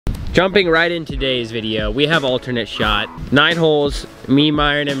Jumping right in today's video, we have alternate shot. 9 holes, me,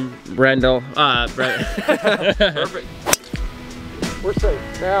 Myron, and Rendall. Perfect. We're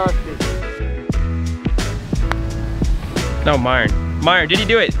safe. Now No, Myron. Myron, did he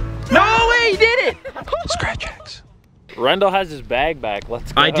do it? No way, he did it! Scratch X. Rendall has his bag back.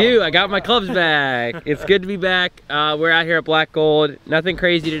 Let's go. I do. I got my clubs back. It's good to be back. We're out here at Black Gold. Nothing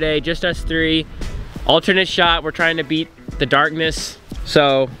crazy today, just us 3. Alternate shot. We're trying to beat the darkness.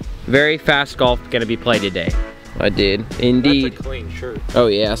 So, very fast golf gonna be played today. I did, indeed. That's a clean shirt. Oh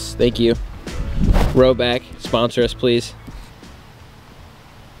yes, thank you. Rowback, sponsor us, please.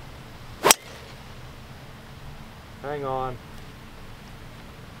 Hang on.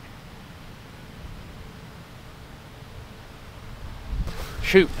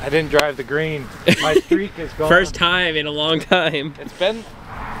 Shoot, I didn't drive the green. My streak is gone. First time in a long time. It's been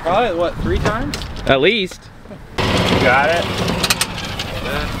probably, what, 3 times? At least. Got it.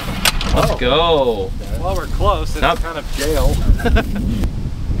 Let's go. Well, we're close. It's kind of jail.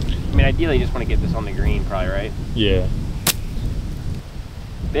 I mean, ideally, you just want to get this on the green, probably, right? Yeah.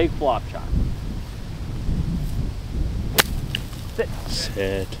 Big flop shot. Sit.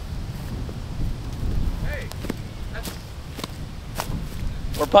 Sit. Hey,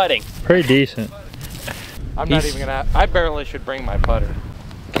 We're putting. Pretty decent. I'm not He's- even gonna. I barely should bring my putter.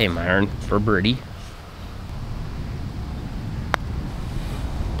 Okay, Myron, for birdie.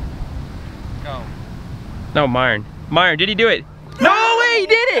 Go. No, Myron. Myron, did he do it? No way, he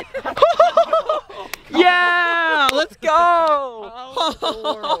did it! Yeah, let's go!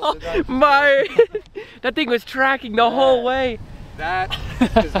 Myron, that thing was tracking the whole way. That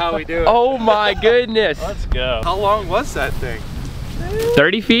is how we do it. Oh my goodness. Let's go. How long was that thing?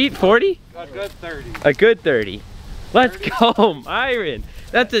 30 feet, 40? A good 30. A good 30. Let's go, Myron.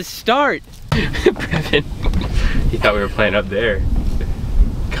 That's a start. Brevin, he thought we were playing up there.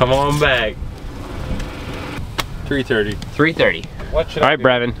 Come on back. 330. 330. What should All I right, do?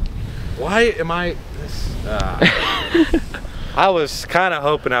 Brevin. Why am I this? I was kind of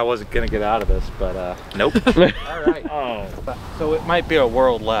hoping I wasn't gonna get out of this, but nope. All right. Oh, So it might be a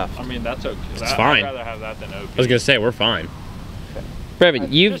world left. I mean, that's okay. It's fine. I'd rather have that than OP. I was gonna say, we're fine.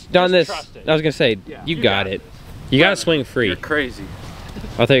 Brevin, you've done this. trust it. I was gonna say, Yeah, you got it. You gotta swing free. You're crazy.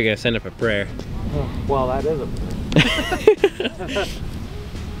 I thought you were gonna send up a prayer. Well, that is a.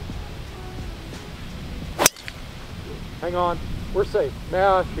 Hang on. We're safe.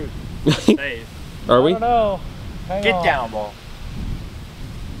 Now shoot. Safe. Are we? I don't know. Hang Get on. down, ball.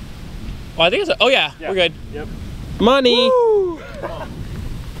 Oh, I think it's. Oh yeah, Yeah. we're good. Yep. Money. Woo!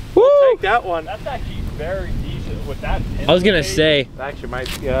 Woo! Take that one. That's actually very decent with that pin. I was gonna weight. say, Actually,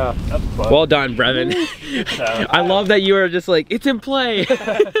 might. Yeah. That's fun. well done, Brevin. I love that you were just like, it's in play.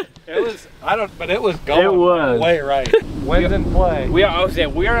 It was. I don't. But it was going. It was. way right. Wind's in play. We are. I was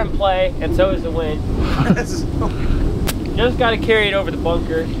saying we are in play, and so is the wind. Just gotta carry it over the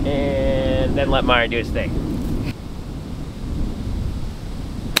bunker, and then let Myron do his thing.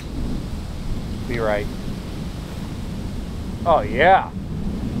 Be right. Oh yeah.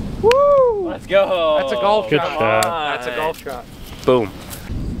 Woo! Let's go. That's a golf Good shot. shot. That's a golf shot. Boom.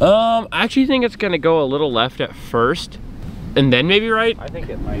 I actually think it's gonna go a little left at first, and then maybe right. I think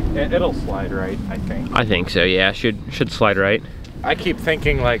it might. It'll slide right. I think. I think so. Yeah, should slide right. I keep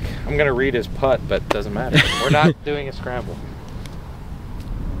thinking like I'm gonna read his putt, but it doesn't matter. We're not doing a scramble.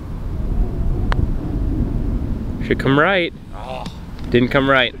 Should come right. Oh, Didn't come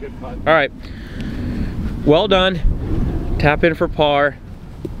right. good putt. All right. Well done. Tap in for par.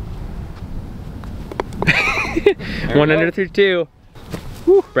 1 under through 2.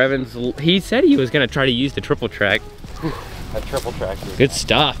 Whew. Brevin's. He said he was gonna try to use the triple track. That triple track is Good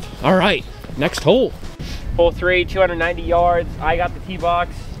stuff. All right. Next hole. Hole 3, 290 yards. I got the tee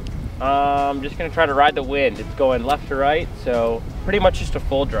box. I'm just gonna try to ride the wind. It's going left to right, so pretty much just a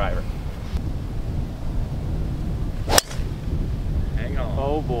full driver. Hang on.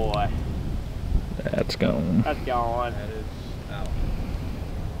 Oh boy. That's going. That's going. That is out.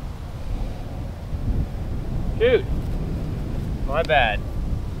 Shoot. My bad.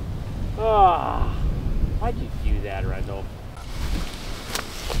 Ah. Why'd you do that, Rendall?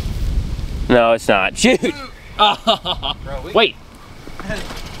 No, it's not. Shoot. Wait.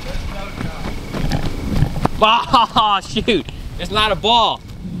 Ah, shoot. It's not a ball.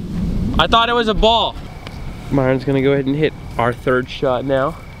 I thought it was a ball. Myron's gonna go ahead and hit our 3rd shot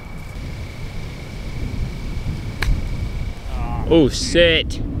now. Oh,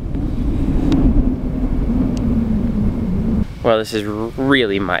 sit. Well, this is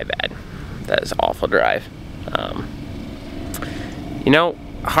really my bad. That is awful drive. You know,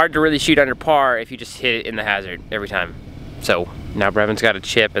 hard to really shoot under par if you just hit it in the hazard every time. So now Brevin's got a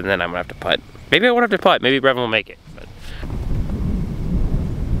chip, and then I'm gonna have to putt. Maybe I won't have to putt. Maybe Brevin will make it. But.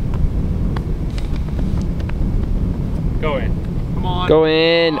 Go in. Come on. Go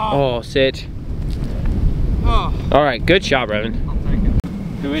in. Oh, sit. Oh. All right, good shot, Brevin. I'll take it.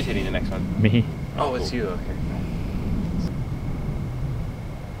 Who is hitting the next one? Me. Oh, it's you. Okay.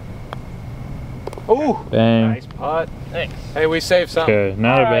 Oh. Bang. Nice putt. Thanks. Hey, we saved something. Okay,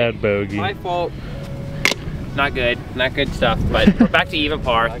 not a All right. bad bogey. My fault. Not good stuff, but we're back to even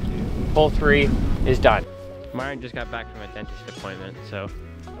par. Hole 3 is done. Myron just got back from a dentist appointment, so.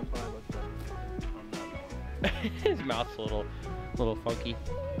 His mouth's a little funky.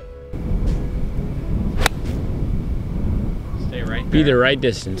 Stay right there. Be the right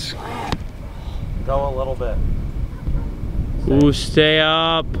distance. Go a little bit. Ooh, stay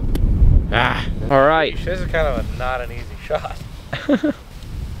up. Ah, all right. This is kind of not an easy shot.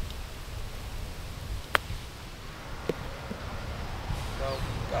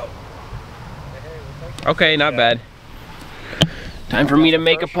 Go. Okay, not bad. Time for me to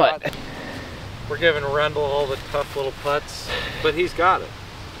make a putt. We're giving Rendall all the tough little putts, but he's got it.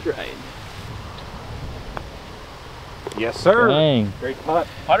 Right. Yes, sir. Dang. Great putt.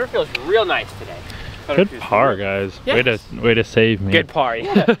 Putter feels real nice today. Putter Good feels par, real- guys. Yes. Way to save me. Good par,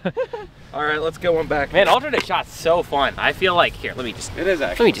 yeah. All right, let's get one back. Man, alternate shot's so fun. I feel like, here, let me just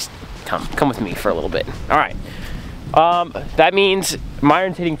come with me for a little bit. All right. That means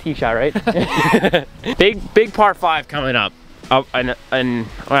Myron's hitting tee shot, right? big par 5 coming up. I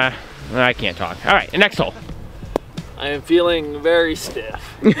can't talk. All right, next hole. I am feeling very stiff.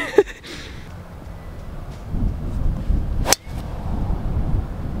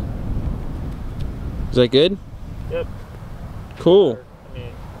 Is that good? Yep. Cool.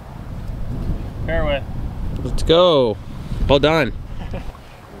 Fairway. Let's go. Well done. This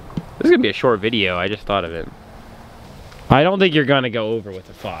is gonna be a short video. I just thought of it. I don't think you're gonna go over with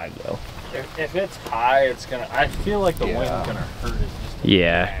a 5 though. If it's high, it's gonna. I feel like the wind's gonna hurt it. Just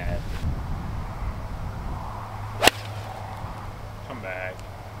Yeah. bad. Come back.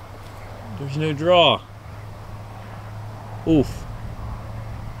 There's no draw. Oof.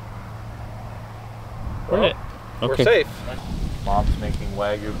 Well, Okay. we're safe. Mom's making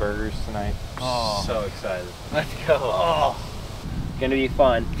Wagyu burgers tonight. Oh. So excited. Let's go. Oh. Gonna be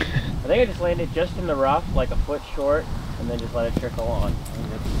fun. I think I just landed just in the rough, like a foot short, and then just let it trickle on.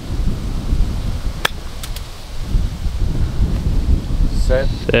 Set.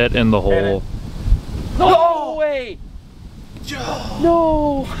 Set in the hole. No way!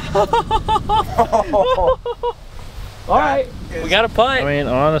 No! All right, we got a putt. I mean,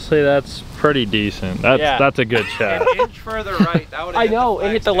 honestly, that's pretty decent. That's a good shot. An inch further right. That would I know,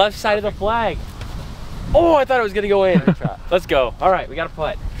 it hit the left side of the flag. Oh, I thought it was gonna go in. Let's go. All right, we got a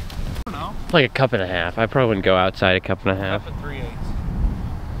putt. I don't know. Like a cup and a half. I probably wouldn't go outside a cup and a half. Cup and 3/8.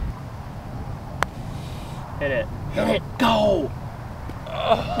 Hit it. Hit it. Go.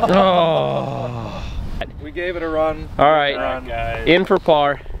 Oh. We gave it a run. All right, Run. Guys. in for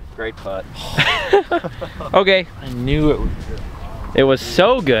par. Great putt. Okay. I knew it was good. It was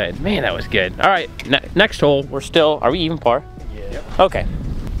so good. Man, that was good. All right, next hole. Are we even par? Yeah. Yep. Okay.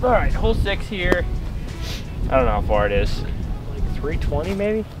 All right, hole 6 here. I don't know how far it is. Like 320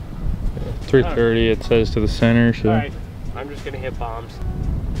 maybe? 330 it says to the center. So. All right, I'm just gonna hit bombs.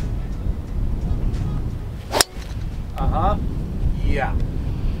 Uh-huh. Yeah.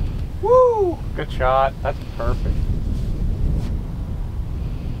 Woo! Good shot. That's perfect.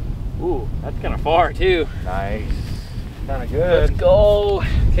 Ooh, that's kind of far too. Nice. Kind of Let's good. go.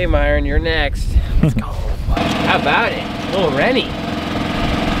 Okay, Myron, you're next. Let's go. How about it? Little Rennie.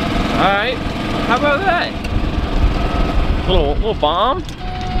 All right. How about that? Little bomb.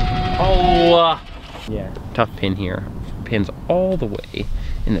 Oh. Yeah. Tough pin here. Pin's all the way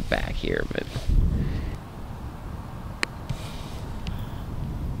in the back here, but.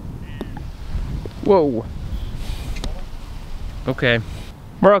 Whoa. Okay.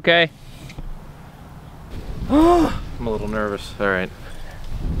 We're okay. I'm a little nervous. All right.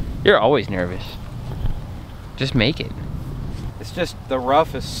 You're always nervous. Just make it. It's just the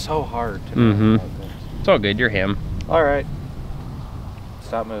rough is so hard to Mm-hmm. It's all good. You're him. All right.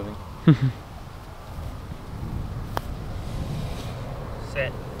 Stop moving.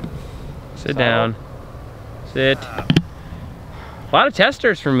 Sit. Sit Settle. down. Sit. A lot of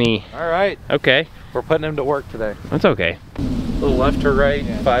testers for me. All right. Okay. We're putting him to work today. That's okay. Little left to right,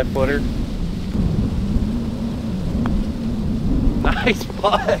 5-footer. Nice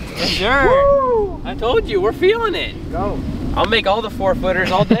putt. Sure. I told you, we're feeling it. Go. I'll make all the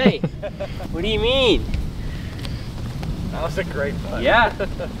 4-footers all day. What do you mean? That was a great putt. Yeah.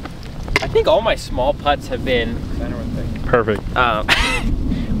 I think all my small putts have been Perfect.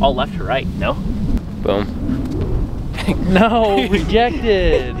 all left to right. No. Boom. No,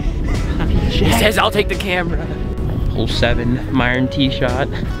 rejected. He says I'll take the camera. Hole 7, Myron tee shot.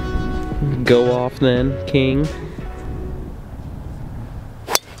 Go off then, king.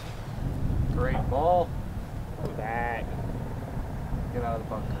 Great ball. Back. Get out of the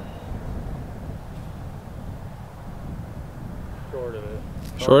bunker. Short of it.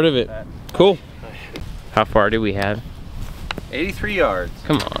 Short of it. Cool. How far do we have? 83 yards.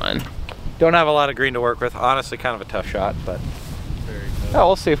 Come on. Don't have a lot of green to work with. Honestly, kind of a tough shot, but oh,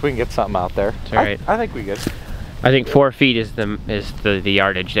 we'll see if we can get something out there. It's all right. I think we good. I think 4 feet is the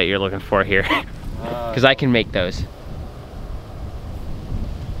yardage that you're looking for here, because I can make those.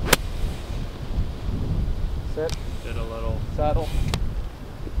 Sit. Did a little. Saddle.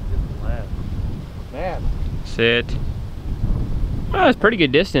 Land. Man. Sit. Oh, it's pretty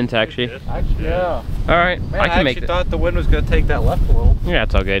good distance actually. Actually, yeah. All right, Man, I can make actually it. thought the wind was going to take that left a little. Yeah,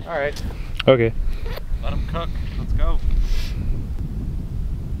 it's all good. All right. Okay. Let him cook. Let's go.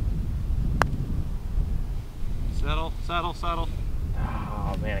 Settle, settle, settle.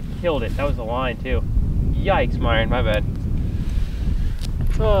 Oh man, I killed it. That was the line too. Yikes, Myron, my bad.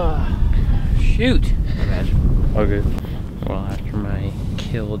 Shoot. My bad. Okay. Well, after my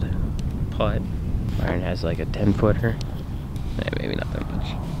killed putt, Myron has like a 10-footer. Maybe not that much.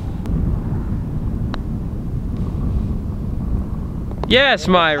 Yes,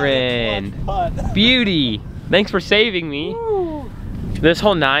 Myron. Beauty. Thanks for saving me. Woo. This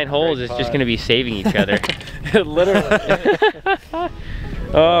whole 9 holes is just gonna be saving each other. Literally.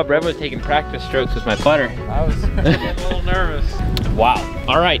 Oh, Brevin was taking practice strokes with my putter. I was getting a little nervous. Wow.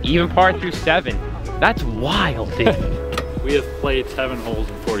 All right, even par through 7. That's wild, dude. We have played 7 holes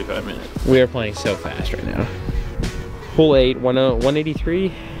in 45 minutes. We are playing so fast right now. Hole 8,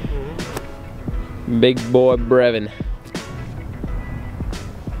 183. Big boy Brevin.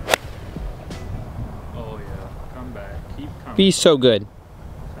 Oh yeah, come back, keep coming. Be so good.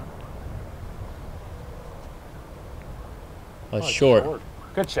 Oh, short.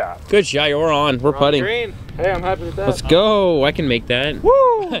 Good shot. Good shot, you're on. We're putting. Green. Hey, I'm happy with that. Let's go. I can make that.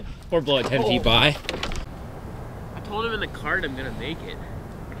 Woo! Or blow it 10 feet by. I told him in the cart I'm gonna make it.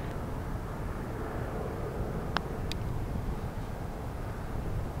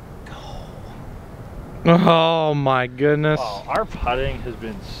 Oh my goodness. Oh, our putting has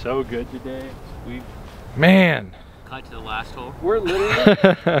been so good today. Man. Cut to the last hole. We're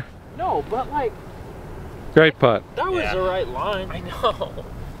literally no, but like Great putt. that was the right line. I know.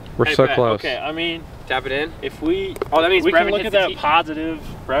 We're Hey, so Brett, close. Okay, I mean, Tap it in. if we Oh, that means we can Brevin look hits at the that tee. positive.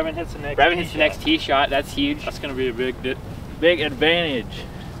 Brevin hits the next. Brevin tee hits the shot. next tee shot. That's huge. That's gonna be a big advantage.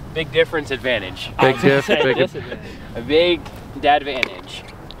 Big difference advantage. Big diff, big disadvantage. A big dad advantage.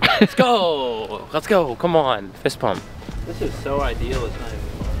 Let's go. Let's go. Come on. Fist pump. This is so ideal. It's not even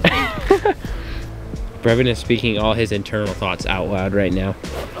fun. Brevin is speaking all his internal thoughts out loud right now.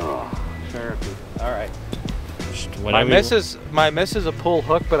 Oh, therapy. All right. My miss is a pull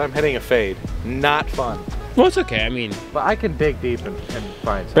hook, but I'm hitting a fade. Not fun. Well, it's okay. I mean, But I can dig deep and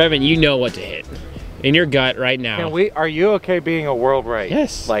find something. Brevin, you know what to hit. In your gut right now. Are you okay being a world right?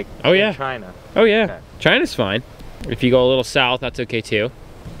 Yes. Like Oh, yeah. in China. Oh yeah, Okay. China's fine. If you go a little south, that's okay too.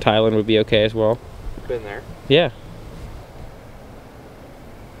 Thailand would be okay as well. Been there. Yeah.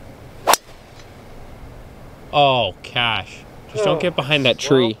 Oh, gosh. Just don't get behind that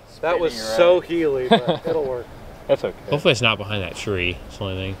tree. That was Spinning so healy, but it'll work. That's okay. Hopefully it's not behind that tree. That's the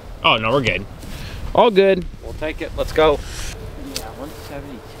only thing. Oh, no, we're good. All good. We'll take it. Let's go. Yeah,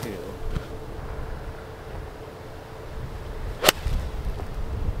 172.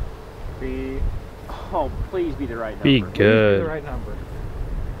 Oh, please be the right number. Be The good. right number.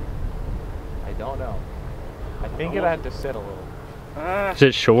 I don't know. I think it had to sit a little. Is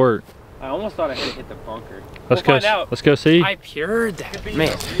it short? I almost thought I had to hit the bunker. Let's We'll go. find out. Let's go see. I pured that.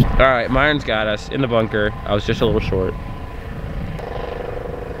 Man. All right, Myron's got us in the bunker. I was just a little short.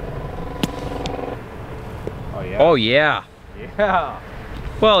 Oh yeah. Oh, yeah. Yeah.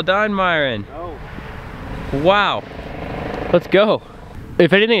 Well done, Myron. Oh. Wow. Let's go.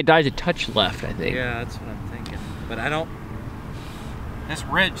 If anything, it dies a touch left, I think. Yeah, that's what I'm thinking. But I don't. This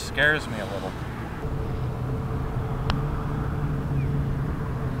ridge scares me a little.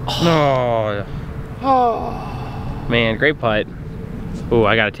 Oh. Oh. Man, great putt. Ooh,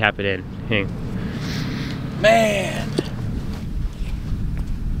 I gotta tap it in. Hang. Man.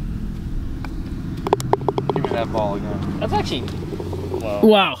 Give me that ball again. That's actually. Wow.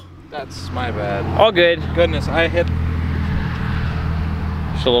 Wow. That's my bad. All good. Goodness, I hit.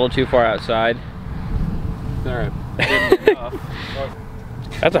 Just a little too far outside. All right.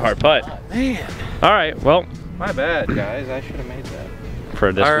 That's a hard putt. Man. All right, well. My bad, guys. I should have made that.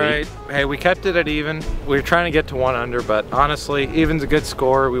 For this All week. right. Hey, we kept it at even. We were trying to get to 1 under, but honestly, even's a good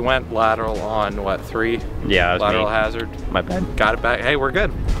score. We went lateral on what, 3? Yeah, that was lateral me. hazard. My bad. Got it back. Hey, we're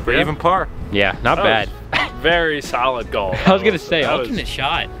good. We're even par. Yeah, not bad. Very solid golf. I was gonna say That was- alternate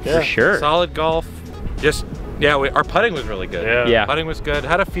shot Yeah. for sure. Solid golf. Just yeah, our putting was really good. Yeah. Putting was good.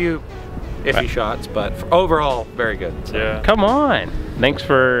 Had a few iffy shots, but overall very good. So. Yeah. Come on. Thanks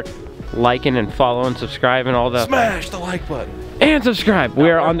for liking and following, subscribing, all the Smash the like button. and subscribe. We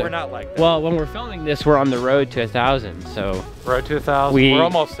are on the. We're not like that. Well, when we're filming this, we're on the road to 1,000. So Road to 1,000. We're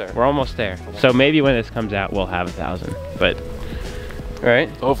almost there. We're almost there. So maybe when this comes out, we'll have 1,000. But all right.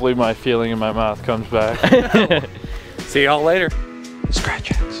 Hopefully my feeling in my mouth comes back. See y'all later. Scratch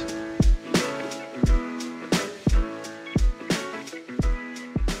it.